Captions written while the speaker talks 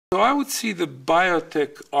So I would see the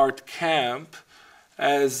Biotech Art Camp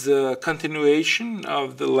as a continuation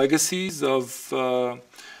of the legacies of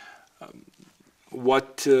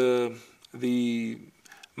what the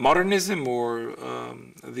modernism or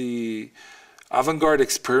the avant-garde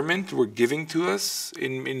experiment were giving to us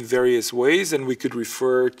in various ways. And we could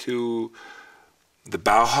refer to the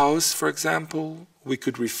Bauhaus, for example. We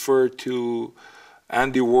could refer to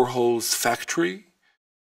Andy Warhol's factory.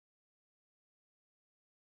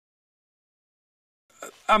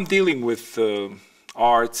 I'm dealing with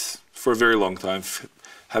arts for a very long time,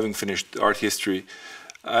 having finished art history.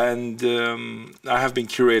 And I have been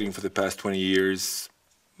curating for the past 20 years,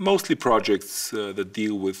 mostly projects that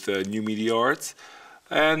deal with new media arts,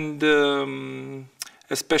 and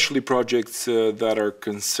especially projects that are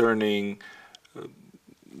concerning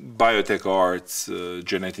biotech arts,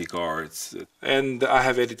 genetic arts. And I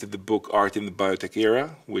have edited the book Art in the Biotech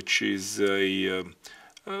Era, which is a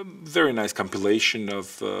very nice compilation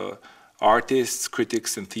of artists,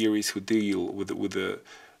 critics, and theories who deal with the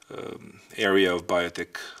area of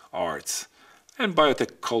biotech arts and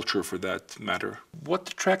biotech culture, for that matter.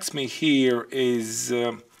 What attracts me here is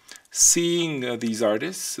seeing these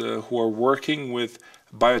artists who are working with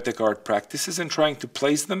biotech art practices and trying to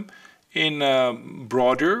place them in a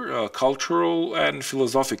broader cultural and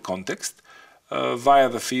philosophic context via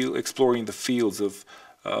exploring the fields of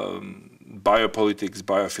biopolitics,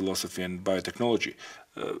 biophilosophy, and biotechnology.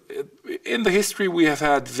 In the history, we have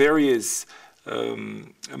had various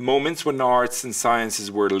moments when arts and sciences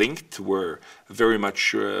were linked, were very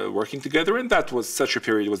much working together, and that was such a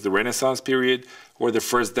period was the Renaissance period, or the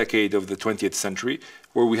first decade of the 20th century,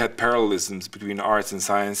 where we had parallelisms between arts and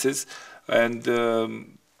sciences, and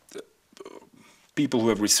people who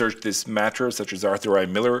have researched this matter, such as Arthur I.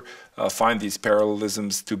 Miller, find these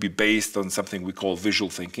parallelisms to be based on something we call visual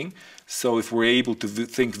thinking. So if we're able to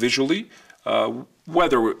think visually,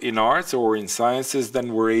 whether in arts or in sciences,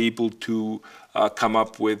 then we're able to come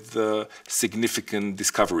up with significant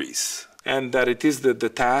discoveries. And that it is the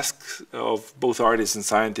task of both artists and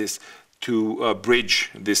scientists to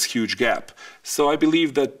bridge this huge gap. So I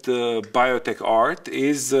believe that biotech art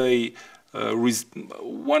is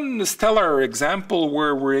one stellar example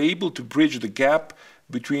where we're able to bridge the gap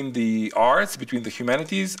between the arts, between the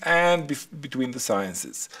humanities, and between the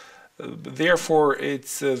sciences. Therefore,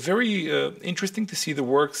 it's very interesting to see the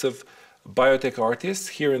works of biotech artists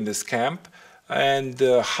here in this camp and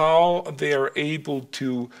how they are able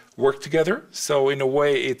to work together. So in a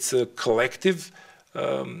way, it's a collective,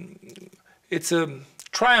 it's a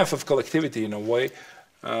triumph of collectivity in a way.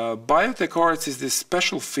 Biotech arts is this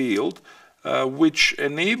special field which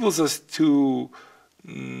enables us to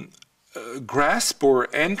grasp or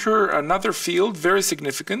enter another field very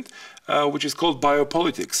significant, which is called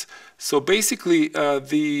biopolitics. So basically,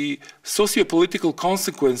 the socio-political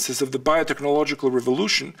consequences of the biotechnological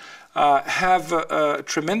revolution have a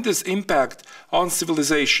tremendous impact on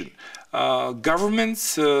civilization.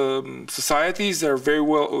 Governments, societies are very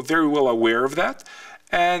well aware of that.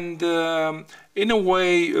 And in a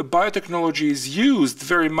way, biotechnology is used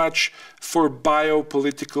very much for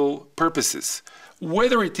biopolitical purposes.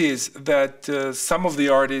 Whether it is that some of the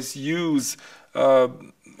artists use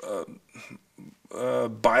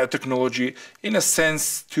biotechnology in a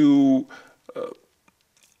sense to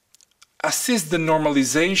assist the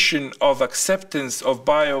normalization of acceptance of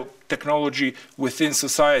biotechnology within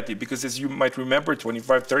society, because as you might remember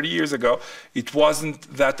 25, 30 years ago, it wasn't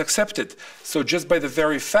that accepted. So just by the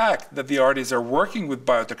very fact that the artists are working with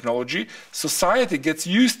biotechnology, society gets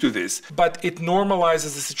used to this, but it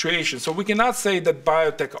normalizes the situation. So we cannot say that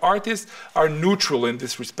biotech artists are neutral in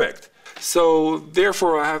this respect. So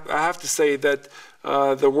therefore, I have to say that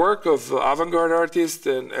the work of avant-garde artists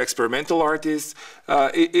and experimental artists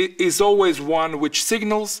is always one which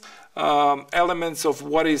signals elements of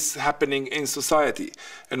what is happening in society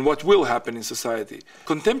and what will happen in society.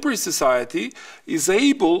 Contemporary society is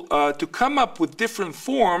able to come up with different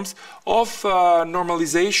forms of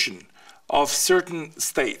normalization of certain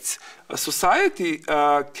states. A society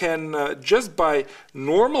can, just by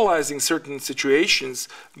normalizing certain situations,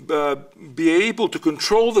 be able to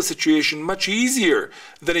control the situation much easier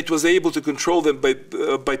than it was able to control them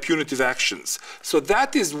by punitive actions. So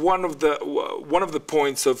that is one of the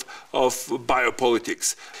points of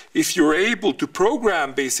biopolitics. If you're able to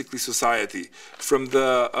program basically society from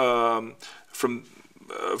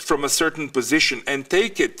a certain position and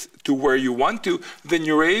take it to where you want to, then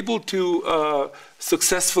you're able to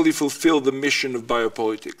successfully fulfill the mission of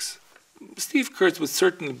biopolitics. Steve Kurtz would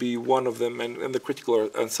certainly be one of them, and the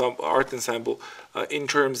critical art ensemble in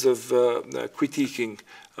terms of critiquing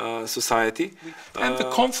society. And the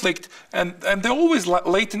conflict, and the always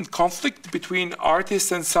latent conflict between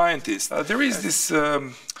artists and scientists. There is this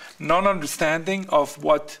non-understanding of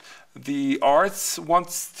what the arts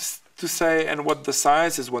wants to say and what the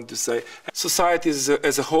sciences want to say. Society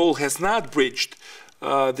as a whole has not bridged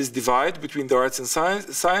this divide between the arts and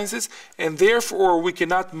sciences, and therefore we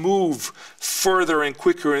cannot move further and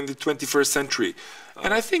quicker in the 21st century.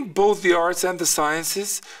 And I think both the arts and the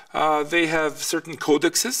sciences, they have certain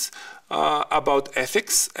codexes about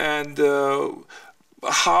ethics and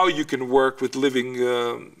how you can work with living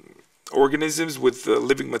organisms, with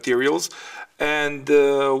living materials, and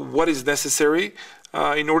what is necessary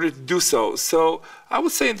in order to do so. So I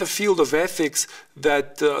would say in the field of ethics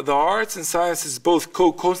that the arts and sciences both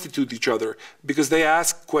co-constitute each other, because they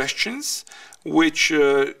ask questions which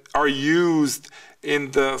are used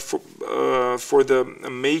in the for the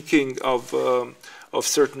making of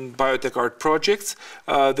certain biotech art projects.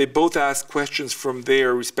 They both ask questions from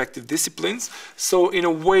their respective disciplines. So in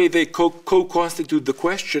a way, they co-constitute the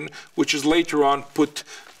question, which is later on put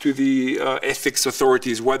to the ethics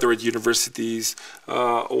authorities, whether at universities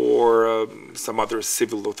or some other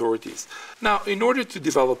civil authorities. Now, in order to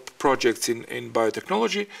develop projects in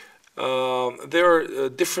biotechnology, there are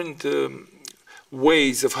different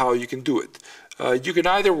ways of how you can do it. You can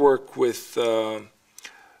either work with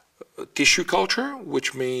tissue culture,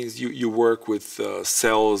 which means you work with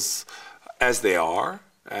cells as they are,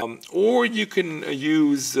 or you can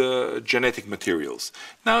use genetic materials.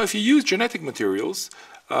 Now, if you use genetic materials,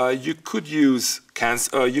 you could use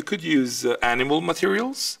animal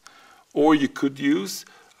materials, or you could use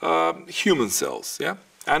human cells. Yeah,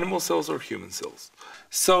 animal cells or human cells.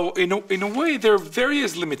 So in a way, there are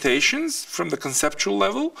various limitations from the conceptual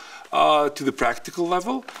level to the practical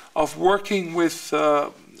level of working with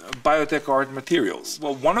biotech art materials.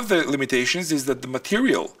 Well, one of the limitations is that the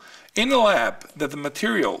material in a lab, that the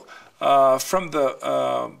material from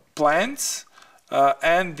the plants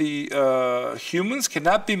and the humans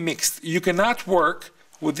cannot be mixed. You cannot work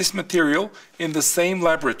with this material in the same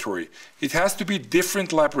laboratory. It has to be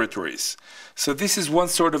different laboratories. So this is one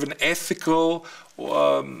sort of an ethical,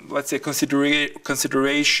 let's say,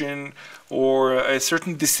 consideration or a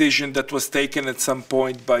certain decision that was taken at some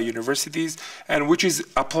point by universities and which is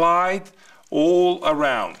applied all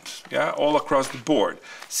around, yeah, all across the board.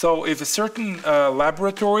 So if a certain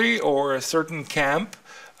laboratory or a certain camp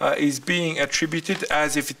is being attributed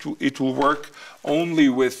as if it will work only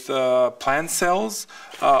with plant cells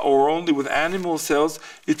or only with animal cells,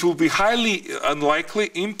 it will be highly unlikely,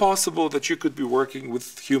 impossible that you could be working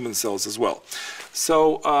with human cells as well.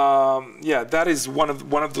 So yeah, that is one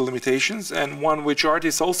of the limitations, and one which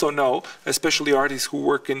artists also know, especially artists who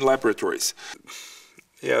work in laboratories.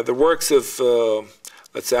 Yeah, the works of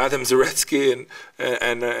let's say Adam Zaretsky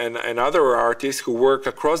and other artists who work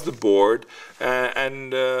across the board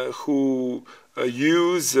and who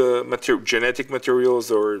use genetic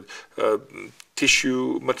materials or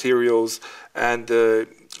tissue materials and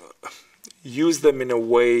use them in a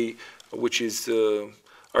way which is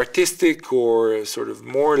artistic or sort of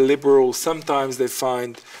more liberal. Sometimes they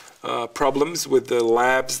find problems with the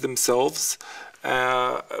labs themselves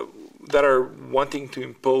that are wanting to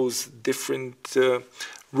impose different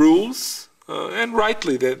rules, and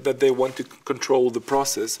rightly that they want to control the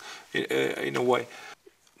process in a way.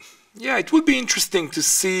 Yeah, it would be interesting to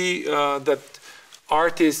see that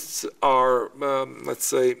artists are, let's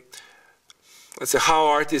say how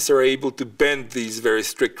artists are able to bend these very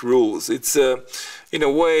strict rules. It's in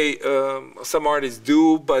a way some artists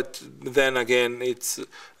do, but then again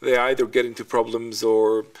they either get into problems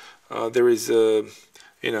or there is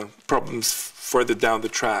problems further down the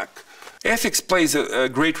track. Ethics plays a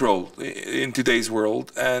great role in today's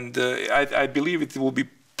world, and I believe it will be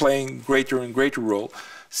playing greater and greater role.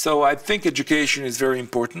 So I think education is very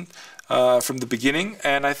important from the beginning,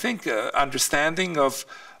 and I think understanding of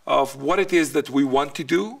what it is that we want to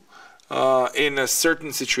do in a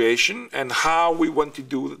certain situation and how we want to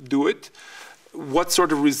do it, what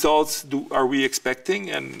sort of results are we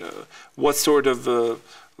expecting, and what sort of,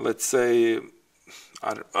 let's say,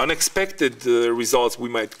 unexpected results we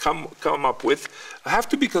might come up with, have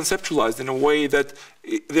to be conceptualized in a way that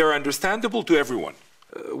they're understandable to everyone.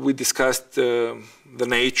 We discussed the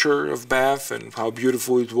nature of Banff and how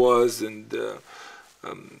beautiful it was, and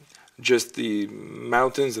just the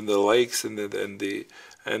mountains and the lakes and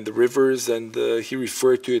the rivers, and he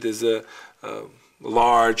referred to it as a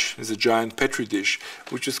giant petri dish,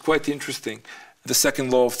 which is quite interesting. The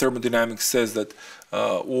second law of thermodynamics says that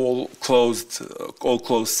all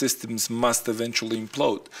closed systems must eventually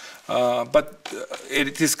implode. But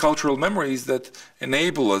it is cultural memories that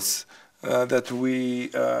enable us, that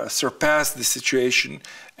we surpass the situation,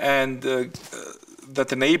 and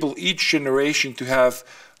that enable each generation to have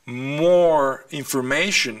more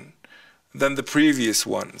information than the previous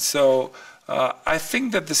one. So I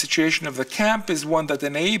think that the situation of the camp is one that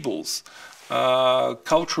enables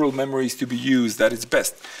cultural memories to be used at its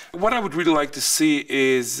best. What I would really like to see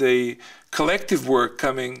is a collective work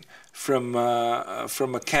coming from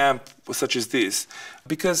a camp such as this,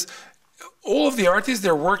 because all of the artists,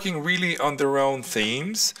 they're working really on their own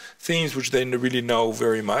themes which they really know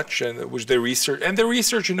very much and which they research, and they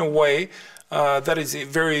research in a way that is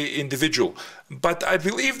very individual. But I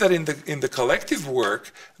believe that in the collective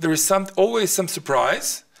work there is always some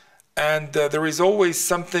surprise, and there is always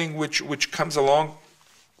something which comes along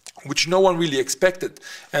which no one really expected.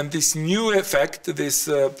 And this new effect, this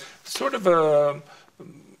sort of a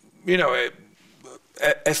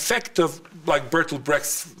effect of, like Bertolt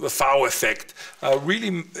Brecht's Fao effect,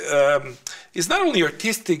 really is not only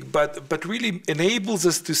artistic, but really enables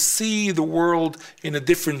us to see the world in a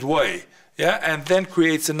different way. Yeah, and then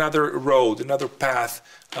creates another road, another path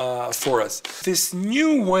for us. This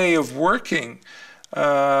new way of working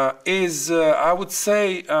is, I would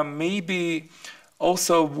say, maybe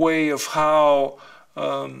also a way of how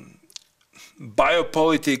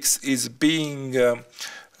biopolitics is being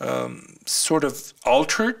sort of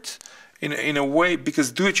altered in a way,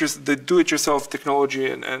 because the do-it-yourself technology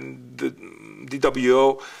and the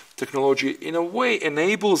DWO technology in a way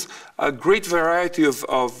enables a great variety of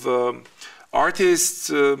artists,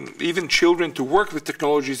 even children, to work with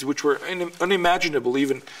technologies which were unimaginable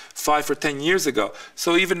even 5 or 10 years ago.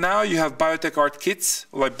 So even now you have biotech art kits,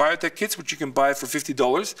 like biotech kits, which you can buy for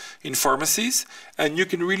 $50 in pharmacies, and you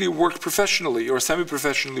can really work professionally or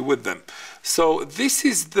semi-professionally with them. So this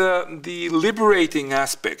is the liberating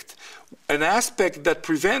aspect, an aspect that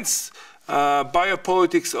prevents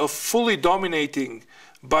biopolitics of fully dominating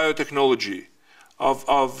biotechnology,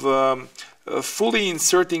 of fully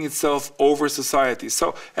inserting itself over society.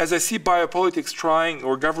 So as I see biopolitics trying,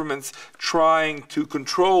 or governments trying to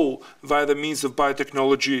control via the means of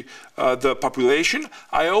biotechnology the population,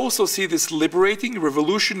 I also see this liberating,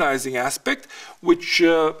 revolutionizing aspect, which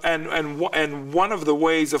and one of the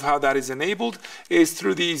ways of how that is enabled is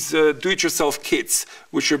through these do-it-yourself kits,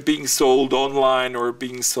 which are being sold online or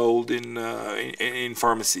being sold in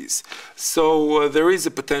pharmacies. So there is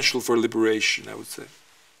a potential for liberation, I would say.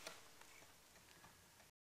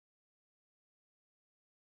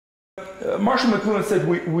 Marshall McLuhan said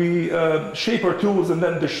we shape our tools and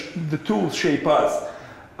then the tools shape us.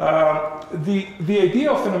 The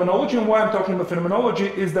idea of phenomenology, and why I'm talking about phenomenology,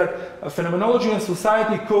 is that phenomenology and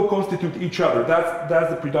society co-constitute each other. That's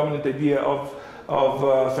the predominant idea of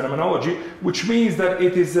phenomenology, which means that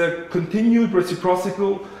it is a continued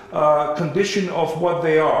reciprocal condition of what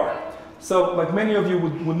they are. So, like many of you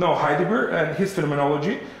would know Heidegger and his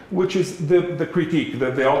phenomenology, which is the critique,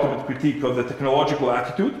 the ultimate critique of the technological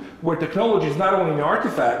attitude, where technology is not only an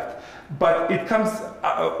artifact, but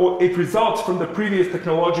it results from the previous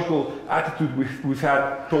technological attitude we've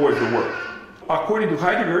had towards the world. According to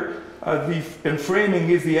Heidegger, the enframing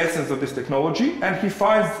is the essence of this technology, and he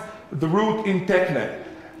finds the root in techne.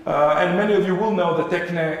 And many of you will know that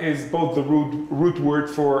techne is both the root word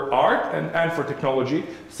for art and for technology.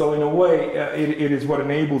 So in a way, it is what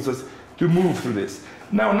enables us to move through this.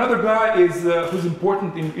 Now, another guy who's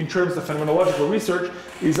important in terms of phenomenological research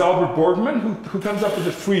is Albert Borgman, who comes up with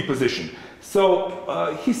a free position.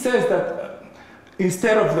 So he says that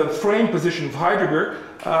instead of the frame position of Heidegger,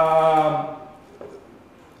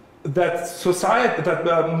 that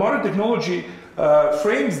modern technology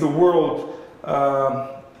frames the world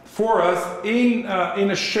for us in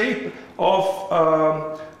a shape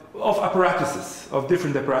of apparatuses, of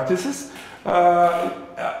different apparatuses,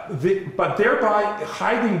 but thereby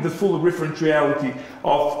hiding the full referent reality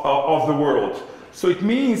of the world. So it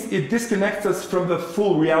means it disconnects us from the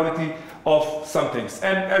full reality of some things.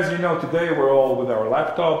 And as you know, today we're all with our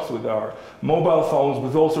laptops, with our mobile phones,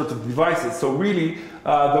 with all sorts of devices. So really,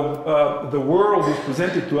 the world is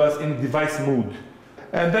presented to us in device mood.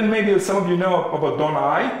 And then maybe some of you know about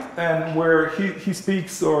Donna Ait, and where he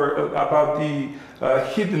speaks about the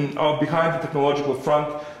hidden behind the technological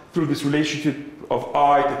front through this relationship of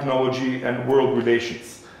I, technology, and world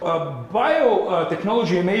relations.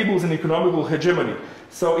 Biotechnology enables an economical hegemony.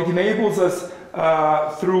 So it enables us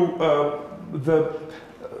through the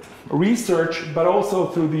research, but also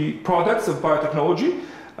through the products of biotechnology.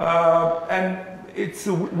 And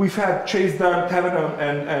we've had Chase Dunn, Kavanaugh,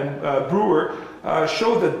 and Brewer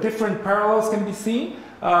show that different parallels can be seen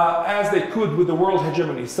as they could with the world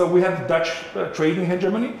hegemony. So we had the Dutch trading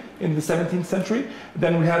hegemony in the 17th century,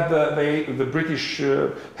 then we had the British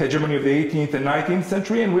hegemony of the 18th and 19th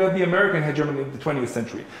century, and we had the American hegemony of the 20th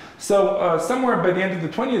century. So somewhere by the end of the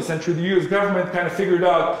 20th century, the US government kind of figured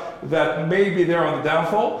out that maybe they're on the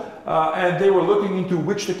downfall, and they were looking into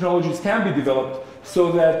which technologies can be developed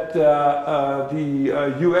so that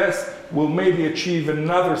the US will maybe achieve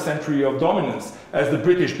another century of dominance, as the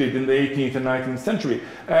British did in the 18th and 19th century.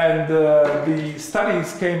 And the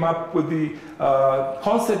studies came up with the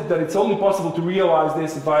concept that it's only possible to realize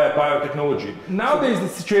this via biotechnology. Nowadays, the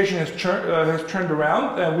situation has turned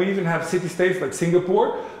around, and we even have city-states like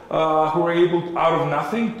Singapore who are able, out of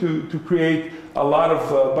nothing, to create a lot of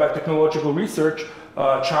biotechnological research.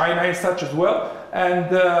 China is such as well.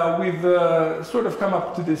 And we've sort of come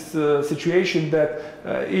up to this situation that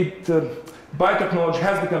biotechnology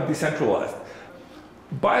has become decentralized.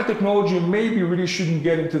 Biotechnology maybe really shouldn't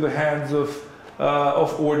get into the hands of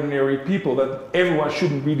ordinary people, that everyone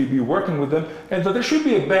shouldn't really be working with them, and that there should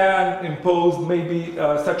be a ban imposed, maybe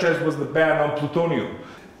such as was the ban on plutonium.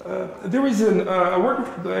 There is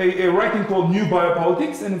a writing called New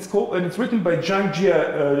Biopolitics, and it's written by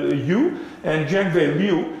Zhangjie Yu and Jiangwei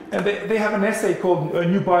Liu, and they have an essay called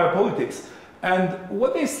New Biopolitics. And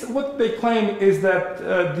what they claim is that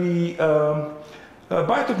the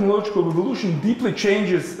biotechnological revolution deeply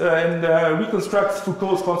changes and reconstructs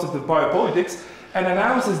Foucault's concept of biopolitics and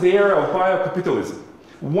announces the era of biocapitalism.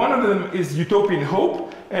 One of them is utopian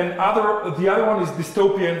hope, and the other one is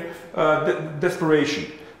dystopian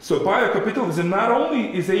desperation. So biocapitalism not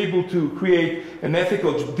only is able to create an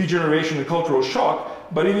ethical degeneration and cultural shock,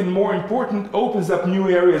 but even more important, opens up new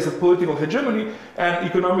areas of political hegemony and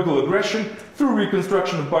economical aggression through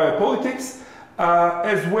reconstruction of biopolitics,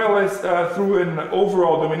 as well as through an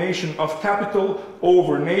overall domination of capital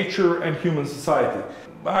over nature and human society.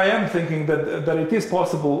 I am thinking that it is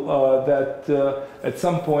possible that at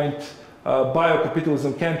some point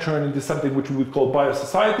biocapitalism can turn into something which we would call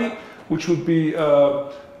biosociety, which would be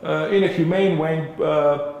in a humane way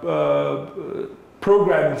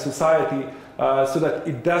programming society so that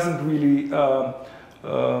it doesn't really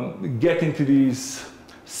get into these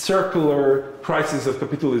circular crises of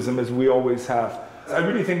capitalism as we always have. I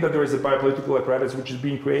really think that there is a biopolitical apparatus which is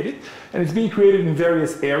being created, and it's being created in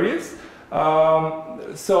various areas.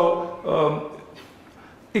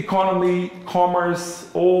 Economy, commerce,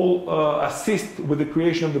 all assist with the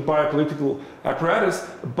creation of the biopolitical apparatus,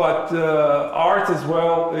 but art as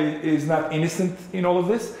well is not innocent in all of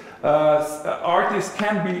this. Artists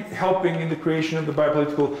can be helping in the creation of the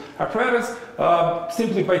biopolitical apparatus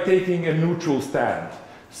simply by taking a neutral stand.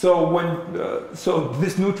 So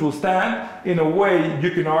this neutral stand, in a way,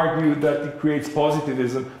 you can argue that it creates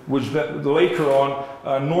positivism, which later on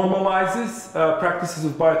normalizes practices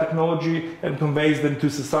of biotechnology and conveys them to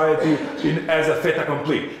society as a fait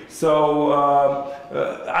accompli. So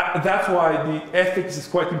that's why the ethics is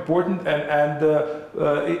quite important, and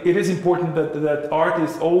it is important that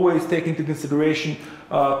artists always take into consideration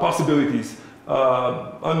possibilities,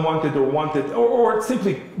 unwanted or wanted, or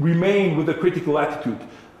simply remain with a critical attitude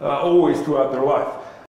always throughout their life.